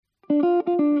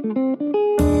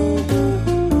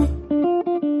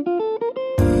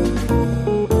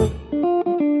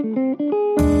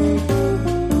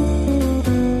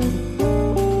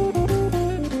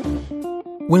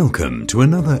Welcome to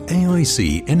another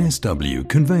AIC NSW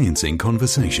Conveyancing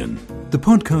Conversation. The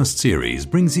podcast series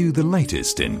brings you the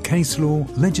latest in case law,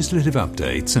 legislative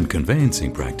updates and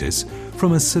conveyancing practice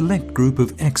from a select group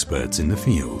of experts in the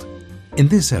field. In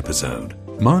this episode,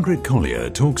 Margaret Colyer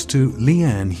talks to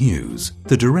Leanne Hughes,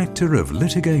 the Director of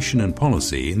Litigation and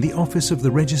Policy in the Office of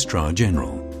the Registrar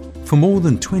General. For more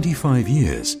than 25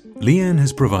 years, Leanne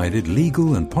has provided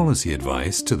legal and policy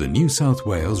advice to the New South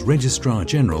Wales Registrar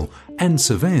General and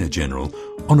Surveyor General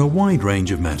on a wide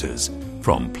range of matters,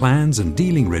 from plans and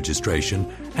dealing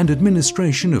registration and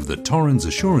administration of the Torrens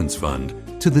Assurance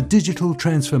Fund to the digital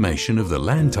transformation of the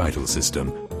land title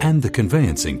system and the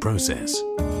conveyancing process.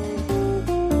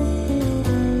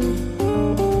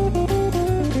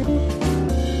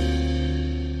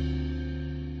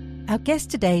 Our guest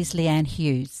today is Leanne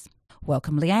Hughes.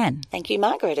 Welcome, Leanne. Thank you,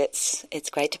 Margaret. It's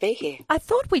great to be here. I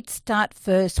thought we'd start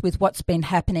first with what's been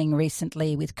happening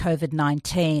recently with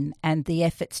COVID-19 and the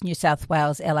efforts New South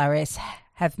Wales LRS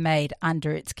have made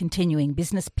under its continuing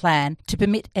business plan to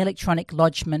permit electronic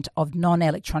lodgement of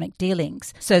non-electronic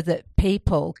dealings so that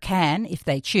people can, if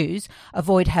they choose,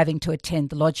 avoid having to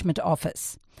attend the lodgement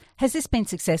office. Has this been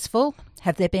successful?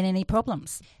 Have there been any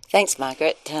problems? Thanks,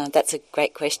 Margaret. That's a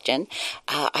great question.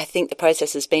 I think the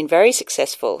process has been very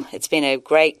successful. It's been a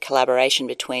great collaboration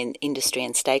between industry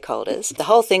and stakeholders. The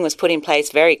whole thing was put in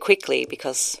place very quickly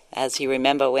because, as you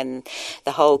remember, when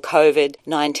the whole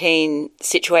COVID-19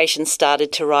 situation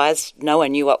started to rise, no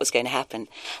one knew what was going to happen.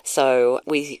 So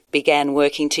we began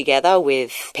working together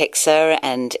with PEXA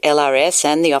and LRS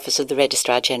and the Office of the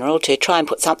Registrar General to try and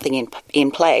put something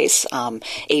in place,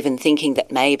 even thinking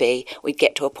that maybe we'd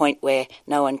get to a point where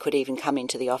no one could even come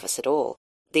into the office at all.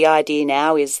 The idea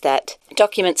now is that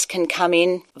documents can come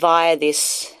in via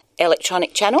this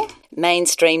electronic channel.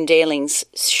 Mainstream dealings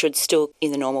should still,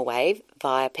 in the normal way,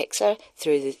 via PEXA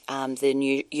through the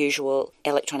new usual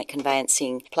electronic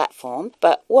conveyancing platform.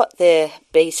 But what the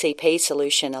BCP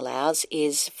solution allows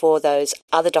is for those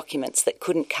other documents that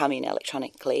couldn't come in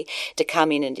electronically to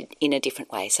come in a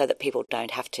different way so that people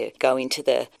don't have to go into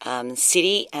the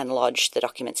city and lodge the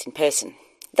documents in person.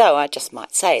 Though I just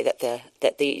might say that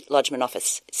the lodgement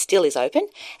office still is open,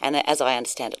 and as I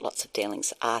understand it, lots of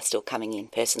dealings are still coming in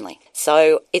personally.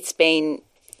 So it's been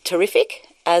terrific.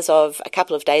 As of a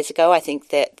couple of days ago, I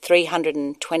think that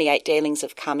 328 dealings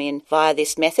have come in via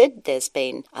this method. There's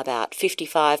been about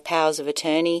 55 powers of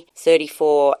attorney,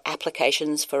 34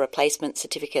 applications for replacement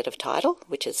certificate of title,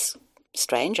 which is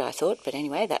strange, I thought, but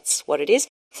anyway, that's what it is.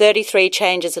 33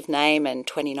 changes of name and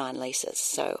 29 leases.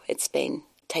 So it's been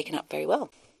taken up very well.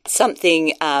 Something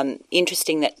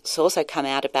interesting that's also come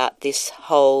out about this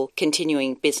whole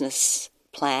continuing business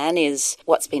plan is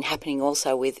what's been happening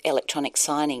also with electronic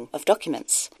signing of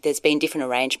documents. There's been different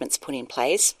arrangements put in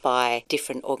place by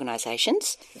different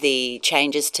organisations. The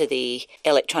changes to the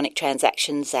Electronic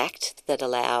Transactions Act that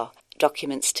allow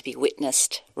documents to be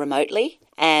witnessed remotely,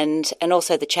 and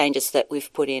also the changes that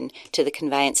we've put in to the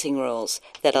conveyancing rules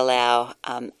that allow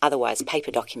otherwise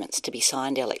paper documents to be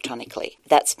signed electronically.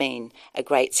 That's been a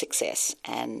great success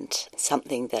and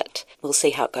something that we'll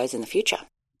see how it goes in the future.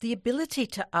 The ability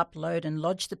to upload and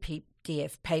lodge the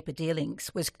PDF paper dealings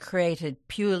was created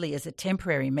purely as a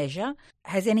temporary measure.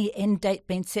 Has any end date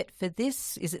been set for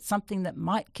this? Is it something that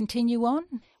might continue on?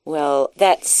 Well,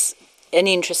 that's an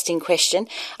interesting question.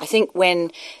 I think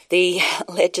when the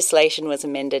legislation was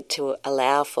amended to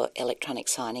allow for electronic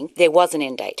signing, there was an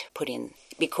end date put in,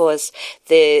 because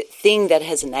the thing that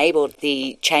has enabled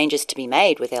the changes to be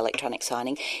made with electronic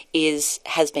signing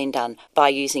has been done by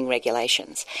using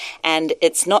regulations. And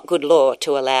it's not good law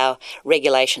to allow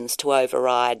regulations to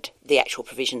override the actual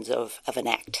provisions of an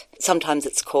act. Sometimes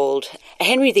it's called a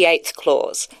Henry VIII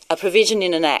clause, a provision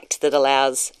in an act that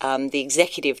allows the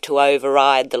executive to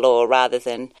override the law rather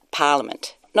than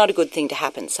Parliament. Not a good thing to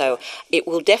happen. So it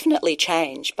will definitely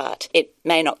change, but it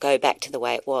may not go back to the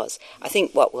way it was. I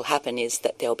think what will happen is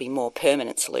that there'll be more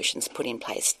permanent solutions put in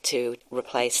place to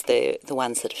replace the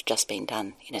ones that have just been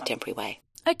done in a temporary way.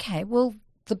 Okay, well,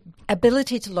 the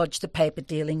ability to lodge the paper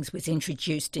dealings was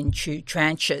introduced in two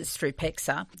tranches through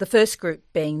PEXA, the first group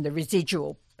being the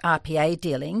residual RPA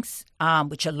dealings,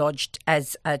 which are lodged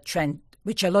against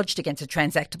a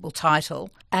transactable title.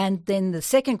 And then the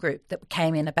second group that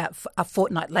came in about a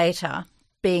fortnight later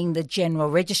being the general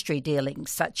registry dealings,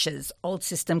 such as old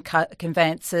system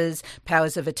conveyances,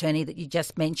 powers of attorney that you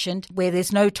just mentioned, where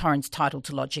there's no Torrens title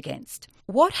to lodge against.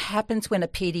 What happens when a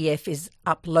PDF is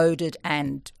uploaded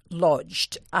and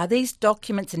lodged? Are these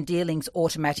documents and dealings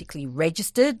automatically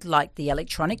registered like the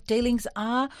electronic dealings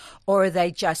are, or are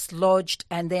they just lodged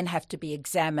and then have to be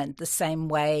examined the same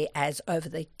way as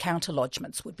over-the-counter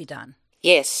lodgements would be done?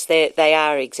 Yes, they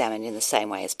are examined in the same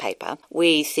way as paper.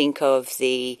 We think of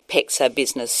the PEXA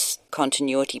business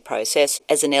continuity process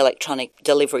as an electronic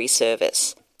delivery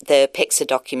service. The PEXA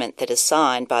document that is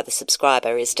signed by the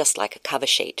subscriber is just like a cover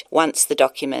sheet. Once the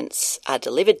documents are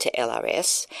delivered to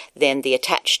LRS, then the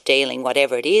attached dealing,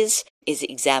 whatever it is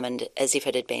examined as if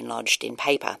it had been lodged in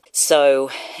paper.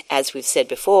 So, as we've said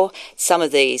before, some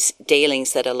of these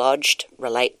dealings that are lodged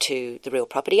relate to the Real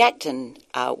Property Act and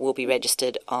will be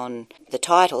registered on the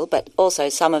title, but also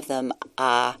some of them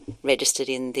are registered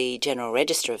in the General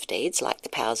Register of Deeds, like the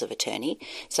powers of attorney.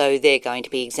 So they're going to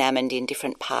be examined in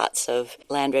different parts of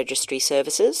land registry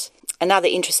services. Another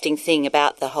interesting thing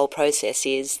about the whole process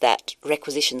is that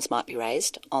requisitions might be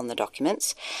raised on the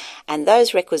documents, and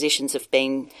those requisitions have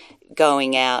been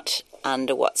going out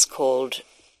under what's called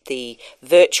the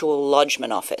Virtual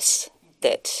Lodgement Office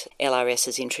that LRS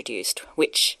has introduced,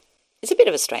 which is a bit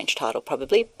of a strange title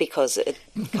probably because it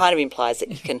kind of implies that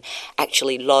you can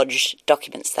actually lodge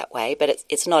documents that way, but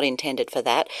it's not intended for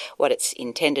that. What it's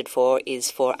intended for is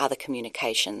for other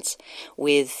communications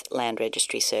with land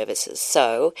registry services.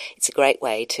 So it's a great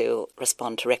way to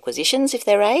respond to requisitions if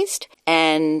they're raised,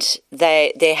 and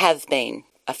there have been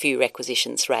a few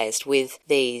requisitions raised with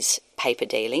these paper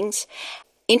dealings.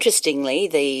 Interestingly,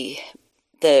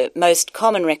 the most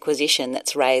common requisition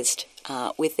that's raised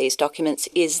with these documents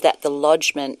is that the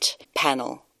lodgement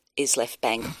panel is left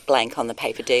blank on the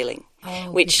paper dealing.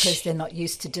 Oh, because they're not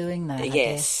used to doing that, yes. I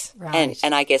guess. Right.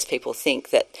 And I guess people think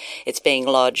that it's being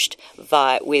lodged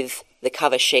with the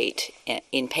cover sheet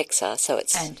in PEXA, so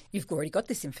it's... And you've already got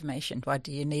this information. Why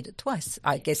do you need it twice?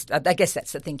 I guess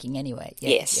that's the thinking anyway. Yeah,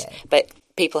 yes, yeah. But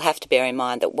people have to bear in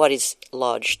mind that what is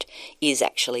lodged is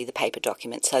actually the paper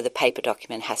document, so the paper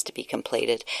document has to be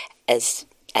completed as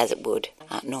it would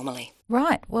normally.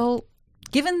 Right. Well,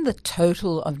 given the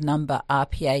total of number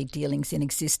RPA dealings in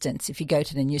existence, if you go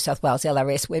to the New South Wales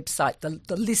LRS website,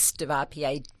 the list of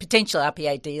potential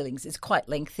RPA dealings is quite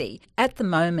lengthy. At the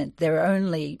moment, there are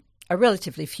only a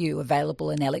relatively few available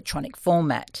in electronic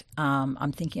format.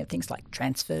 I'm thinking of things like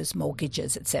transfers,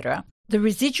 mortgages, etc. The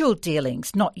residual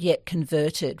dealings, not yet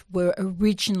converted, were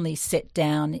originally set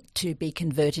down to be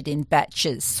converted in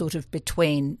batches, sort of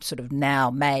between now,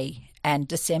 May and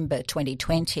December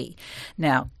 2020.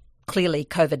 Now, clearly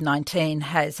COVID-19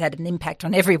 has had an impact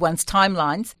on everyone's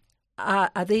timelines.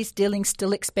 Are these dealings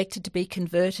still expected to be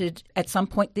converted at some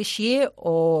point this year,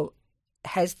 or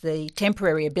has the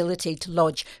temporary ability to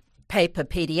lodge paper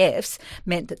PDFs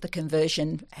meant that the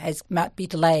conversion might be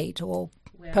delayed or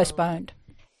postponed?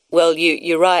 Well,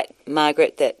 you're right,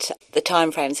 Margaret, that the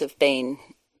timeframes have been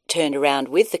turned around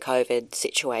with the COVID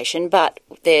situation, but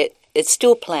it's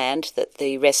still planned that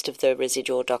the rest of the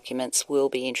residual documents will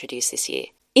be introduced this year.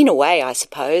 In a way, I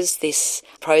suppose, this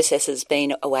process has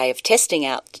been a way of testing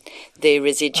out the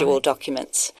residual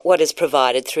documents. What is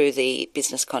provided through the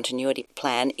business continuity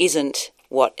plan isn't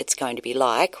what it's going to be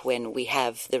like when we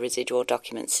have the residual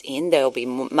documents in. There will be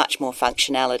much more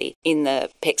functionality in the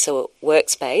PEXA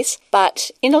workspace,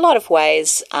 but in a lot of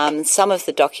ways, some of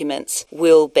the documents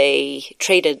will be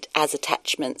treated as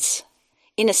attachments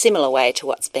in a similar way to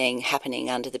what's happening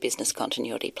under the business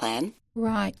continuity plan.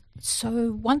 Right.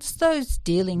 So once those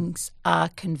dealings are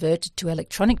converted to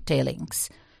electronic dealings,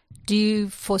 do you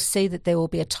foresee that there will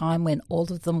be a time when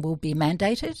all of them will be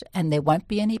mandated and there won't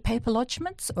be any paper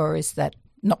lodgements, or is that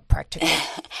not practical?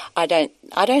 I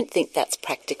don't think that's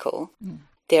practical.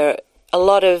 There are a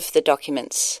lot of the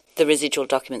documents, the residual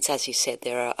documents, as you said,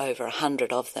 there are over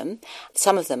 100 of them.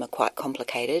 Some of them are quite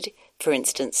complicated. For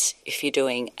instance, if you're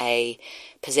doing a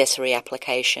possessory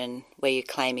application where you're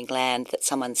claiming land that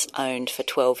someone's owned for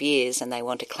 12 years and they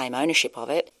want to claim ownership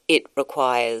of it, it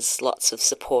requires lots of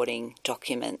supporting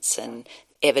documents and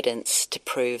evidence to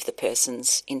prove the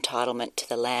person's entitlement to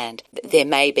the land. There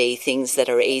may be things that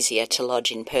are easier to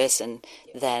lodge in person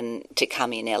than to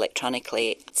come in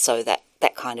electronically, so that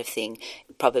kind of thing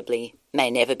probably may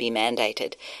never be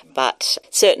mandated. But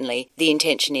certainly the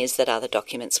intention is that other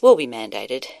documents will be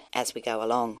mandated as we go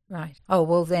along. Right. Oh,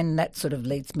 well, then that sort of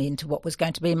leads me into what was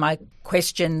going to be my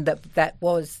question,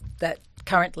 that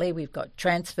currently we've got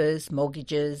transfers,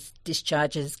 mortgages,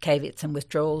 discharges, caveats and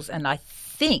withdrawals, and I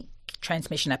think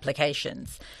transmission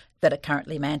applications that are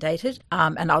currently mandated.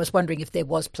 And I was wondering if there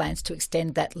was plans to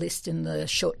extend that list in the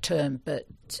short term, but...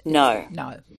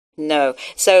 No.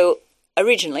 So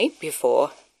originally,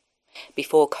 before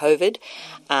COVID,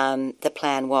 the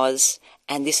plan was,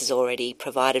 and this is already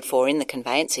provided for in the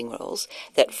conveyancing rules,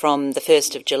 that from the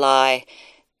 1st of July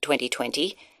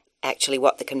 2020, actually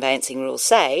what the conveyancing rules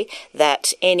say,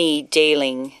 that any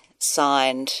dealing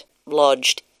signed,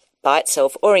 lodged by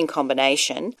itself or in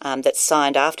combination that's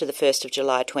signed after the 1st of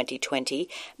July 2020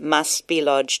 must be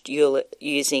lodged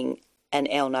using an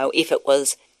LNO if it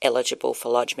was eligible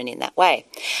for lodgement in that way.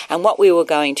 And what we were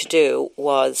going to do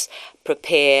was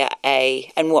prepare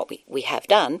and what we have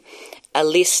done, a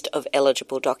list of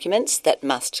eligible documents that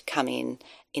must come in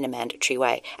a mandatory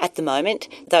way. At the moment,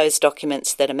 those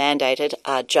documents that are mandated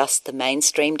are just the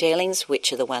mainstream dealings,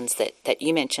 which are the ones that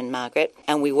you mentioned, Margaret,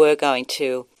 and we were going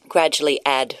to gradually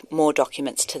add more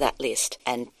documents to that list.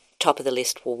 And top of the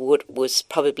list was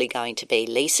probably going to be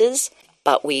leases,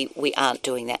 but we aren't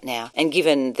doing that now. And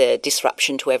given the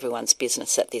disruption to everyone's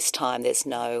business at this time, there's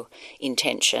no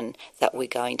intention that we're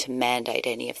going to mandate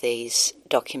any of these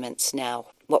documents now.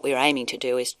 What we're aiming to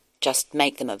do is just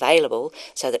make them available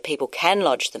so that people can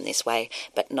lodge them this way,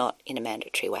 but not in a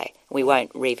mandatory way. We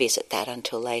won't revisit that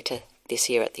until later this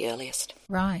year at the earliest.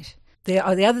 Right. The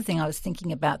other thing I was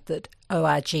thinking about that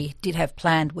ORG did have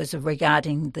planned was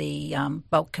regarding the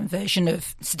bulk conversion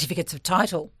of certificates of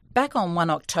title. Back on 1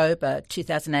 October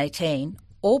 2018,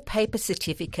 all paper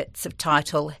certificates of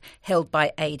title held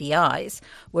by ADIs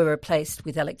were replaced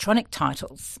with electronic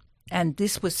titles. And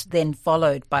this was then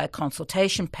followed by a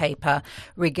consultation paper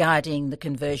regarding the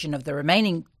conversion of the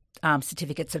remaining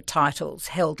certificates of titles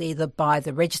held either by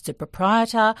the registered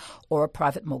proprietor or a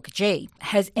private mortgagee.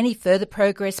 Has any further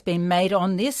progress been made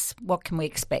on this? What can we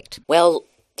expect? Well,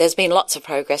 there's been lots of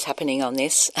progress happening on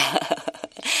this.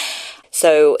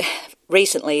 So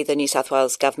recently, the New South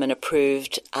Wales government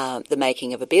approved the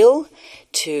making of a bill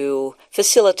to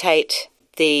facilitate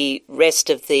the rest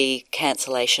of the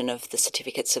cancellation of the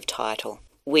certificates of title.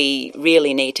 We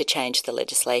really need to change the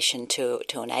legislation to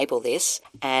enable this,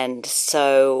 and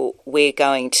so we're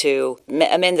going to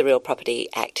amend the Real Property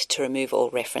Act to remove all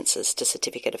references to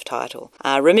certificate of title.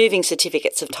 Removing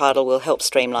certificates of title will help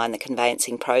streamline the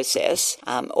conveyancing process.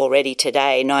 Already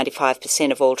today,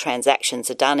 95% of all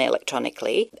transactions are done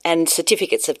electronically, and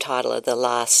certificates of title are the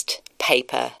last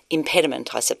paper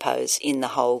impediment, I suppose, in the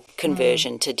whole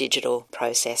conversion to digital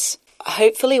process.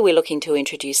 Hopefully we're looking to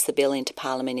introduce the bill into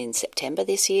Parliament in September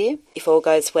this year, if all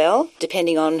goes well,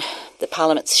 depending on the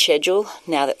Parliament's schedule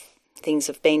now that things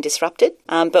have been disrupted.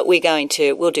 But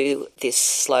we'll do this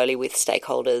slowly with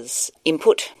stakeholders'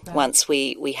 input. Right. Once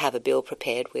we have a bill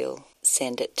prepared, we'll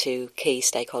send it to key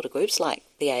stakeholder groups like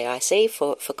the AIC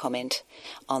for comment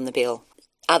on the bill.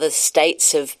 Other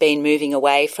states have been moving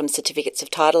away from certificates of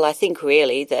title. I think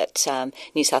really that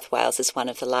New South Wales is one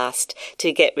of the last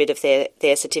to get rid of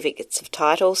their certificates of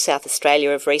title. South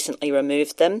Australia have recently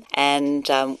removed them, and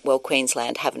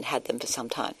Queensland haven't had them for some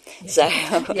time.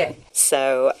 Yeah.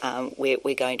 So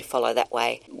we're going to follow that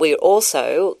way. We're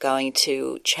also going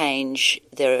to change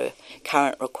the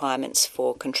current requirements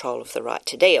for control of the right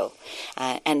to deal,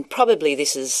 and probably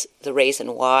this is the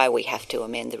reason why we have to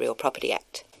amend the Real Property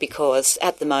Act. Because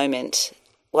at the moment,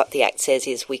 what the Act says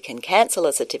is we can cancel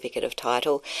a certificate of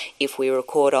title if we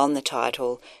record on the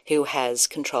title who has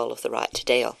control of the right to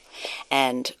deal.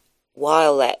 And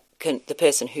while the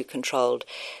person who controlled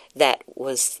that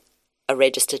was a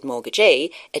registered mortgagee,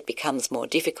 it becomes more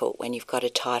difficult when you've got a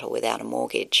title without a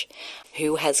mortgage.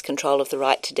 Who has control of the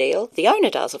right to deal? The owner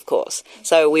does, of course.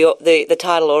 So the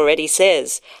title already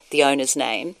says the owner's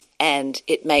name, and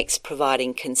it makes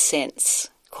providing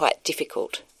consents quite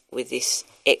difficult with this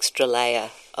extra layer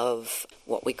of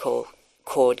what we call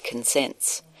cord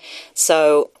consents.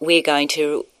 So we're going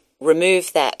to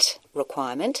remove that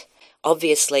requirement.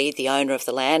 Obviously, the owner of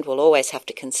the land will always have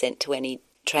to consent to any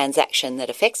transaction that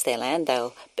affects their land.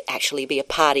 They'll actually be a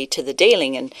party to the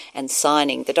dealing and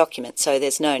signing the document, so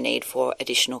there's no need for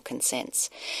additional consents.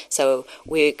 So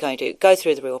we're going to go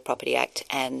through the Real Property Act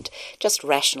and just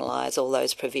rationalise all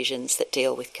those provisions that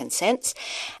deal with consents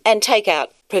and take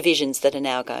out provisions that are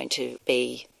now going to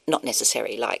be not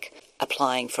necessary, like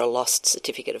applying for a lost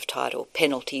certificate of title,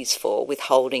 penalties for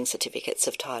withholding certificates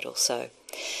of title.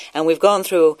 And we've gone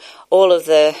through all of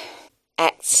the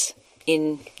acts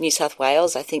in New South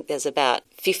Wales. I think there's about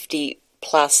 50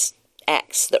 plus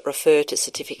acts that refer to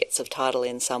certificates of title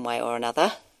in some way or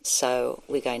another. So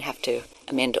we're going to have to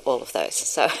amend all of those.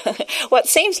 So what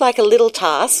seems like a little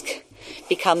task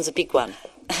becomes a big one.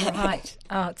 Right.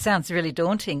 Oh, it sounds really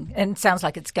daunting, and it sounds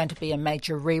like it's going to be a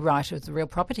major rewrite of the Real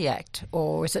Property Act,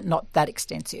 or is it not that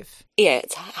extensive? Yeah,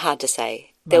 it's hard to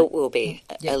say. Right. There will be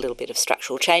a little bit of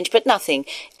structural change, but nothing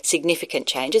significant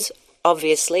changes.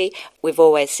 Obviously, we've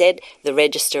always said the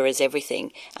register is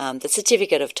everything. The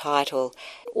certificate of title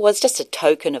was just a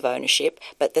token of ownership,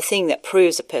 but the thing that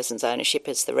proves a person's ownership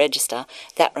is the register.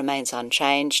 That remains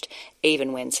unchanged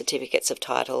even when certificates of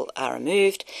title are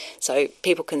removed. So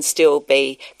people can still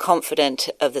be confident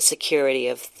of the security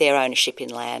of their ownership in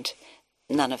land.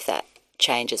 None of that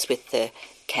changes with the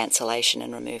cancellation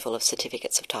and removal of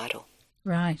certificates of title.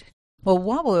 Right. Well,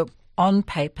 while we're on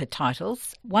paper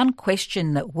titles, one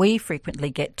question that we frequently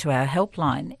get to our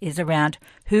helpline is around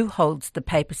who holds the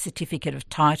paper certificate of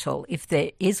title if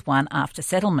there is one after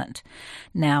settlement.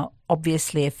 Now,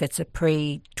 obviously, if it's a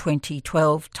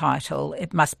pre-2012 title,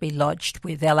 it must be lodged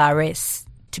with LRS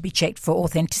to be checked for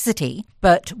authenticity.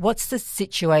 But what's the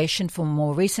situation for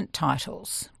more recent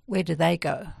titles? Where do they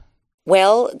go?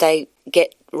 Well, they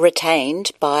get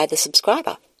retained by the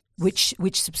subscriber. Which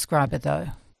subscriber, though?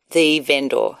 The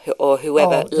vendor or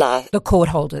whoever. The court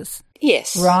holders.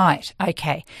 Yes. Right,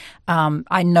 okay.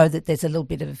 I know that there's a little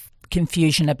bit of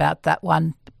confusion about that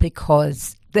one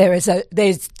because there's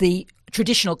the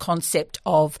traditional concept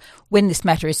of when this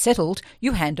matter is settled,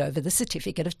 you hand over the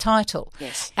certificate of title.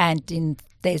 Yes. And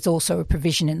there's also a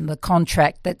provision in the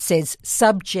contract that says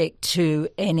subject to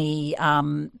any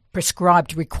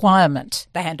prescribed requirement,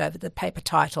 they hand over the paper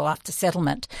title after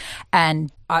settlement. And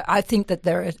I think that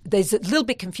there's a little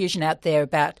bit confusion out there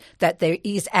about that there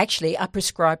is actually a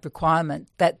prescribed requirement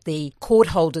that the court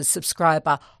holder's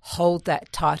subscriber hold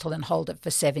that title and hold it for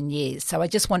 7 years. So I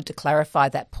just wanted to clarify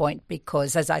that point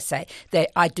because, as I say,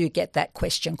 I do get that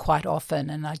question quite often,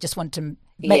 and I just want to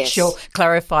make sure,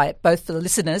 clarify it both for the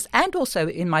listeners and also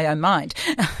in my own mind.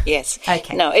 Yes.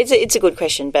 Okay. No, it's a good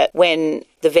question, but when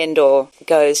the vendor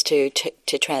goes to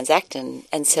transact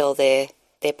and sell their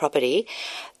property,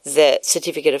 the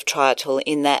certificate of title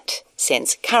in that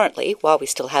sense currently, while we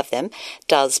still have them,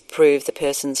 does prove the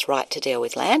person's right to deal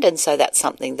with land, and so that's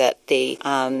something that the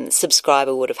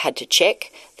subscriber would have had to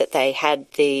check, that they had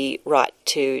the right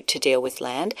to deal with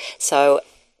land. So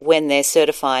when they're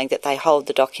certifying that they hold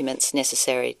the documents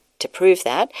necessary to prove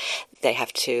that, they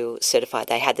have to certify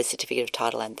they had the certificate of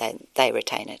title and then they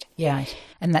retain it. Yeah,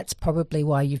 and that's probably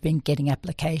why you've been getting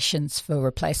applications for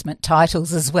replacement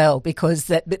titles as well, because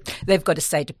they've got to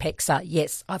say to PEXA,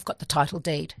 yes, I've got the title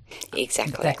deed.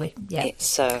 Exactly. Yeah.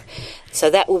 So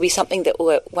that will be something that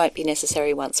won't be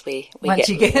necessary once you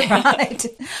get right.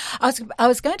 I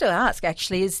was going to ask,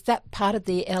 actually, is that part of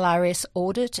the LRS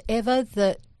audit ever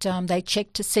that they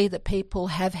check to see that people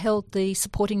have held the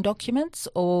supporting documents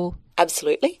or?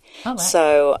 Absolutely. Oh, right.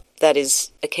 So that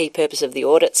is a key purpose of the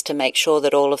audits, to make sure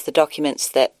that all of the documents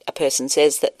that a person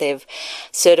says that they've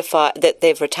certified, that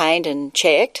they've retained and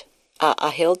checked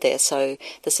are held there. So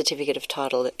the certificate of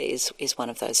title is one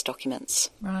of those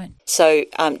documents. Right. So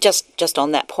just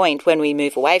on that point, when we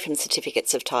move away from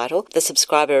certificates of title, the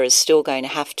subscriber is still going to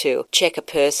have to check a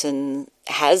person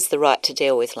has the right to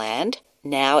deal with land.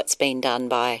 Now it's been done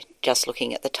by just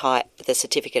looking at the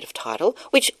certificate of title,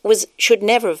 which should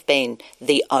never have been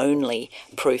the only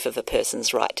proof of a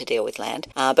person's right to deal with land.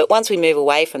 But once we move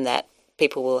away from that,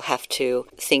 people will have to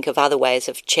think of other ways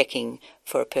of checking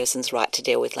for a person's right to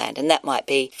deal with land. And that might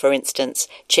be, for instance,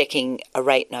 checking a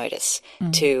rate notice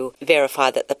to verify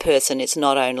that the person is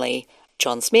not only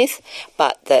John Smith,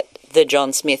 but that the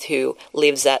John Smith who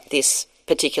lives at this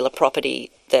particular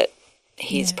property that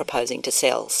he's proposing to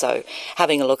sell. So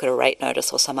having a look at a rate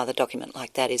notice or some other document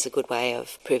like that is a good way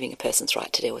of proving a person's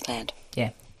right to deal with land.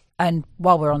 Yeah. And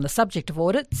while we're on the subject of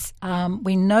audits,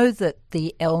 we know that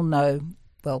the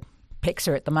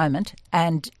PEXA at the moment,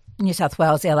 and New South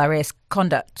Wales LRS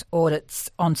conduct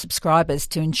audits on subscribers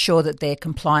to ensure that they're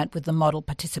compliant with the model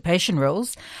participation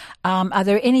rules. Are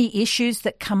there any issues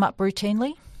that come up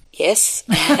routinely? Yes.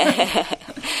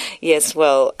 Yes,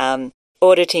 well,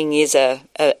 auditing is an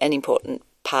important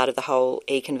part of the whole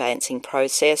e-conveyancing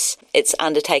process. It's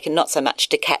undertaken not so much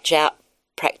to catch out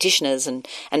practitioners and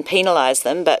penalise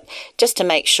them, but just to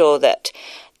make sure that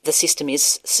the system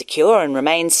is secure and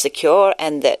remains secure,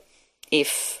 and that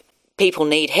if people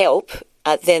need help,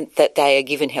 then that they are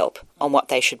given help on what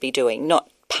they should be doing, not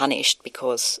punished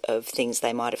because of things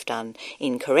they might have done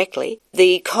incorrectly.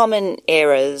 The common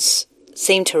errors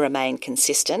seem to remain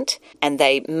consistent, and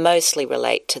they mostly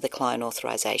relate to the client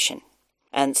authorisation.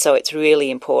 And so it's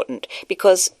really important,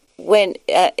 because when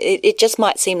it just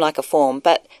might seem like a form,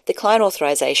 but the client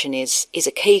authorisation is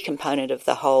a key component of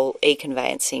the whole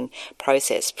e-conveyancing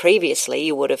process. Previously,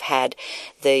 you would have had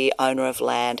the owner of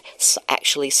land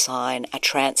actually sign a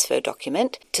transfer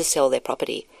document to sell their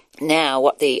property. Now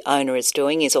what the owner is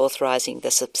doing is authorising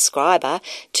the subscriber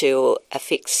to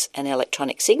affix an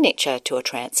electronic signature to a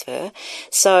transfer.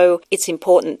 So it's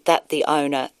important that the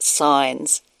owner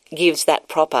gives that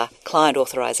proper client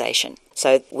authorisation.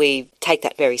 So we take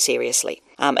that very seriously.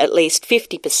 at least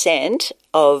 50%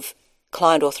 of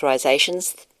client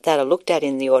authorisations that are looked at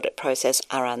in the audit process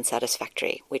are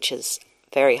unsatisfactory, which is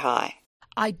very high.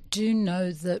 I do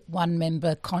know that one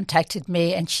member contacted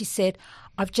me and she said,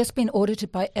 I've just been audited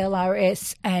by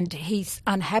LRS and he's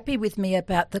unhappy with me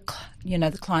about the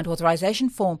client authorisation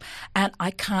form and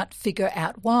I can't figure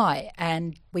out why.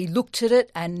 And we looked at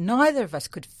it and neither of us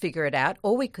could figure it out.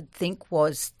 All we could think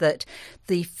was that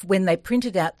when they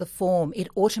printed out the form, it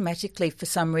automatically, for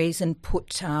some reason,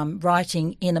 put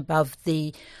writing in above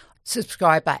the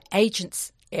subscriber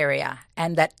agent's area,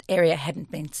 and that area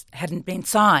hadn't been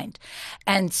signed.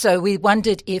 And so we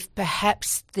wondered if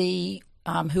perhaps the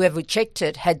whoever checked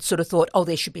it had sort of thought, oh,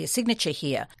 there should be a signature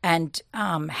here, and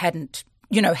hadn't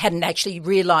actually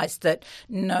realised that,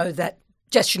 no, that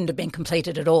just shouldn't have been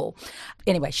completed at all.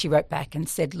 Anyway, she wrote back and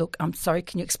said, look, I'm sorry,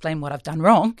 can you explain what I've done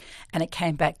wrong? And it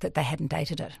came back that they hadn't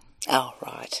dated it. Oh,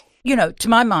 right. To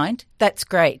my mind, that's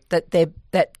great that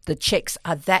the checks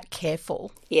are that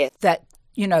careful. Yeah. That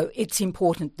it's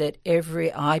important that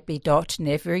every I be dotted and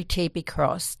every T be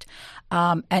crossed.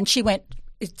 And she went,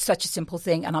 it's such a simple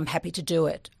thing and I'm happy to do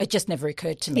it. It just never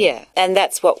occurred to me. Yeah, and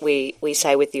that's what we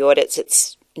say with the audits.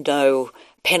 It's no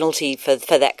penalty for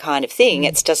that kind of thing.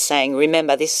 It's just saying,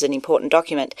 remember, this is an important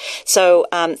document. So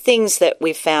things that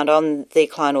we've found on the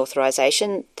client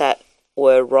authorisation that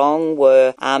were wrong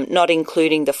were not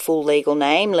including the full legal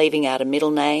name, leaving out a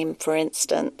middle name, for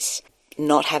instance,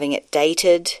 not having it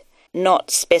dated,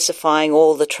 not specifying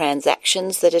all the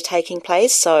transactions that are taking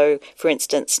place. So, for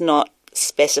instance, not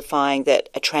specifying that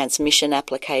a transmission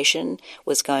application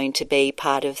was going to be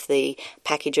part of the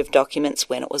package of documents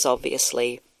when it was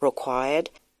obviously required.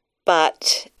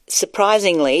 But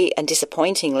surprisingly and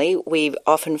disappointingly, we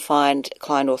often find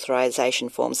client authorisation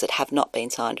forms that have not been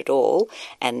signed at all,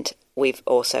 and we've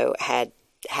also had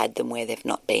them where they've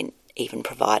not been even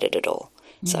provided at all.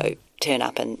 So turn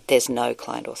up and there's no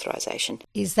client authorisation.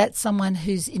 Is that someone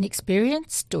who's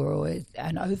inexperienced or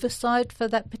an oversight for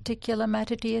that particular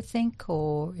matter, do you think?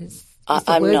 Or is the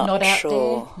I'm word not not out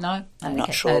sure. there? No? I'm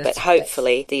not sure, but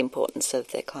hopefully the importance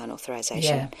of the client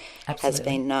authorisation has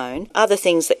been known. Other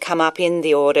things that come up in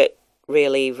the audit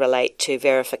really relate to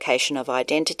verification of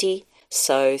identity.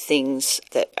 So things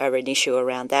that are an issue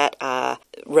around that are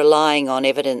relying on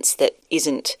evidence that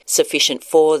isn't sufficient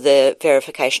for the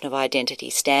verification of identity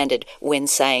standard when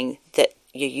saying that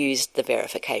you used the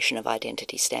verification of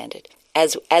identity standard.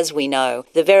 As we know,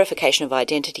 the verification of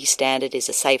identity standard is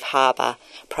a safe harbour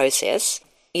process.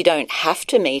 You don't have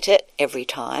to meet it every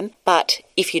time, but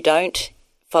if you don't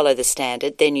follow the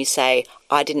standard, then you say,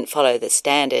 I didn't follow the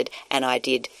standard and I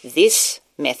did this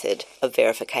method of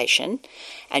verification,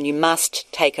 and you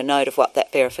must take a note of what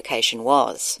that verification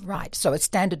was. Right, so a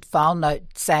standard file note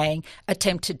saying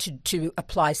attempted to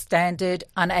apply standard,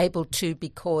 unable to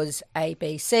because A,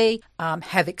 B, C,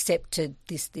 have accepted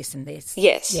this, and this.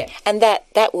 Yes, and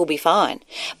that will be fine.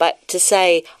 But to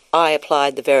say I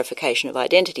applied the verification of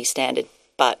identity standard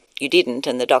but you didn't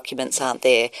and the documents aren't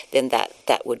there, then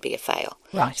that would be a fail.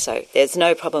 Right. So there's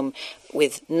no problem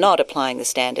with not applying the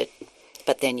standard,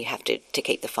 but then you have to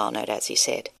keep the file note, as you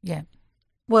said. Yeah.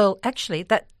 Well, actually,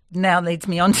 that now leads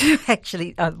me on to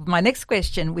my next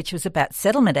question, which was about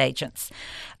settlement agents,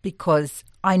 because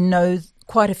I know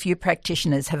quite a few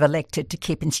practitioners have elected to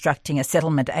keep instructing a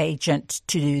settlement agent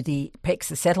to do the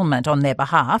PEXA settlement on their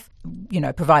behalf,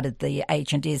 provided the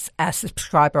agent is a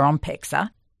subscriber on PEXA.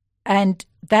 And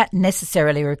that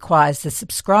necessarily requires the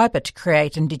subscriber to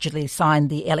create and digitally sign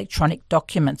the electronic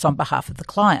documents on behalf of the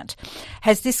client.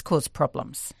 Has this caused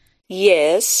problems?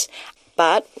 Yes,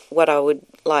 but what I would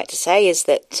like to say is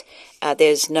that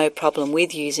there's no problem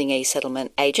with using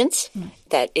e-settlement agents,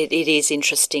 that it is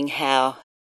interesting how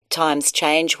times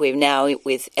change. We're now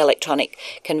with electronic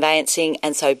conveyancing,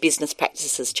 and so business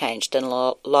practice has changed, and a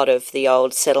lot of the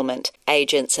old settlement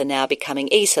agents are now becoming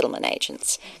e-settlement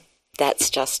agents. That's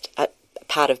just a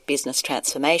part of business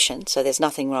transformation, so there's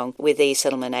nothing wrong with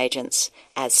e-settlement agents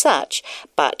as such,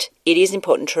 but it is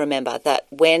important to remember that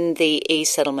when the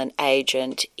e-settlement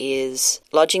agent is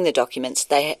lodging the documents,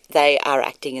 they are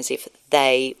acting as if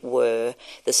they were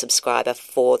the subscriber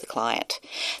for the client.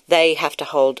 They have to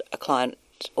hold a client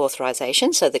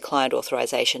authorisation, so the client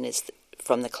authorisation is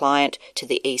from the client to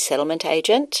the e-settlement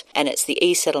agent, and it's the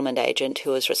e-settlement agent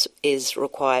who is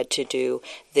required to do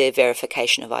the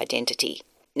verification of identity.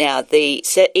 Now, the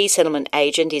e-settlement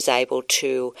agent is able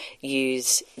to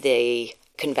use the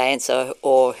conveyancer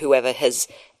or whoever has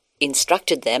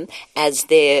instructed them as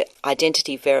their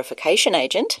identity verification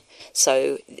agent,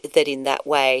 so that in that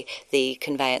way the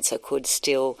conveyancer could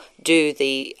still do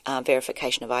the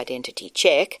verification of identity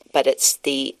check, but it's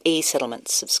the e-settlement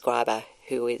subscriber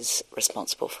who is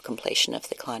responsible for completion of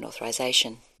the client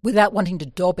authorisation. Without wanting to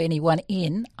dob anyone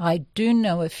in, I do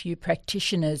know a few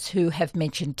practitioners who have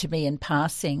mentioned to me in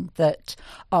passing that,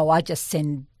 I just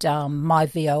send my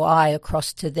VOI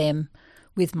across to them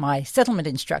with my settlement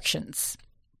instructions.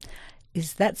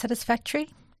 Is that satisfactory?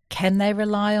 Can they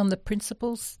rely on the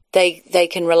principals? They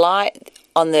can rely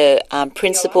on the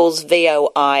principal's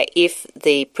VOI if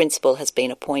the principal has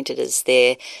been appointed as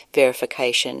their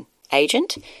verification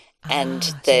agent, and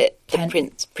the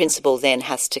principal then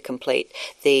has to complete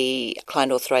the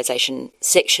client authorisation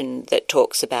section that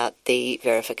talks about the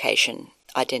verification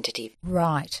identity.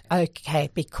 Right, okay,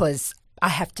 because I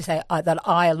have to say that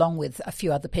I, along with a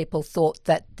few other people, thought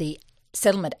that the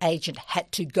settlement agent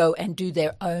had to go and do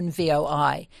their own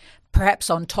VOI, perhaps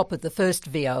on top of the first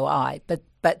VOI, but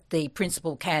the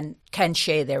principal can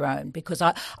share their own, because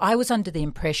I was under the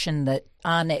impression that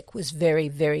ARNEC was very,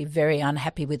 very, very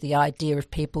unhappy with the idea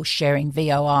of people sharing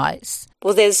VOIs.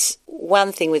 Well, there's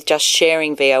one thing with just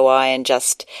sharing VOI and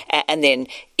then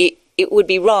it would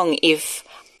be wrong if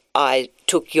I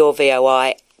took your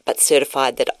VOI but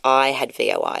certified that I had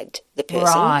VOI'd the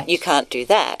person. Right. You can't do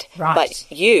that. Right. But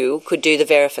you could do the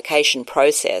verification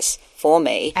process for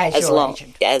me as my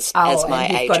agent.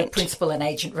 You've got a principal and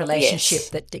agent relationship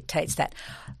that dictates that.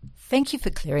 Thank you for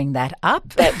clearing that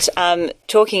up. But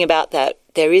talking about that,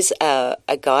 there is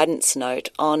a guidance note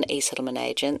on e-settlement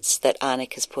agents that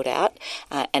ARNEC has put out,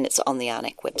 and it's on the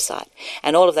ARNEC website.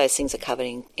 And all of those things are covered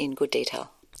in good detail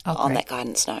on that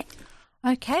guidance note.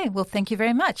 Okay, well, thank you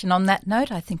very much. And on that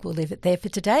note, I think we'll leave it there for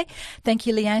today. Thank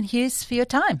you, Leanne Hughes, for your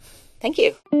time. Thank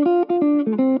you.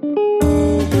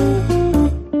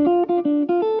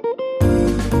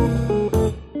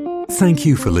 Thank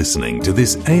you for listening to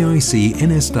this AIC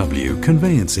NSW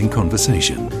conveyancing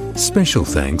conversation. Special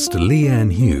thanks to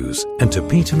Leanne Hughes and to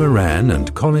Peter Moran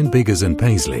and Colin Biggers and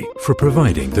Paisley for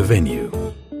providing the venue.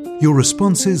 Your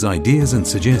responses, ideas and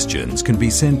suggestions can be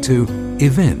sent to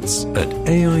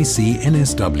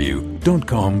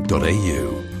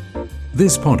events@aicnsw.com.au.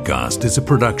 This podcast is a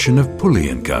production of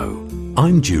Pulley & Co.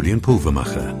 I'm Julian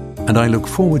Pulvermacher, and I look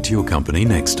forward to your company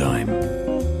next time.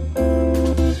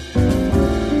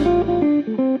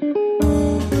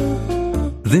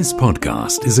 This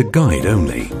podcast is a guide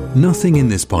only. Nothing in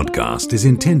this podcast is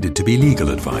intended to be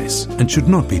legal advice and should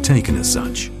not be taken as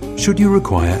such. Should you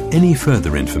require any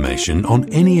further information on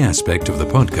any aspect of the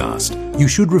podcast, you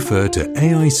should refer to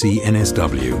AIC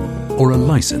NSW or a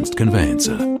licensed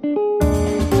conveyancer.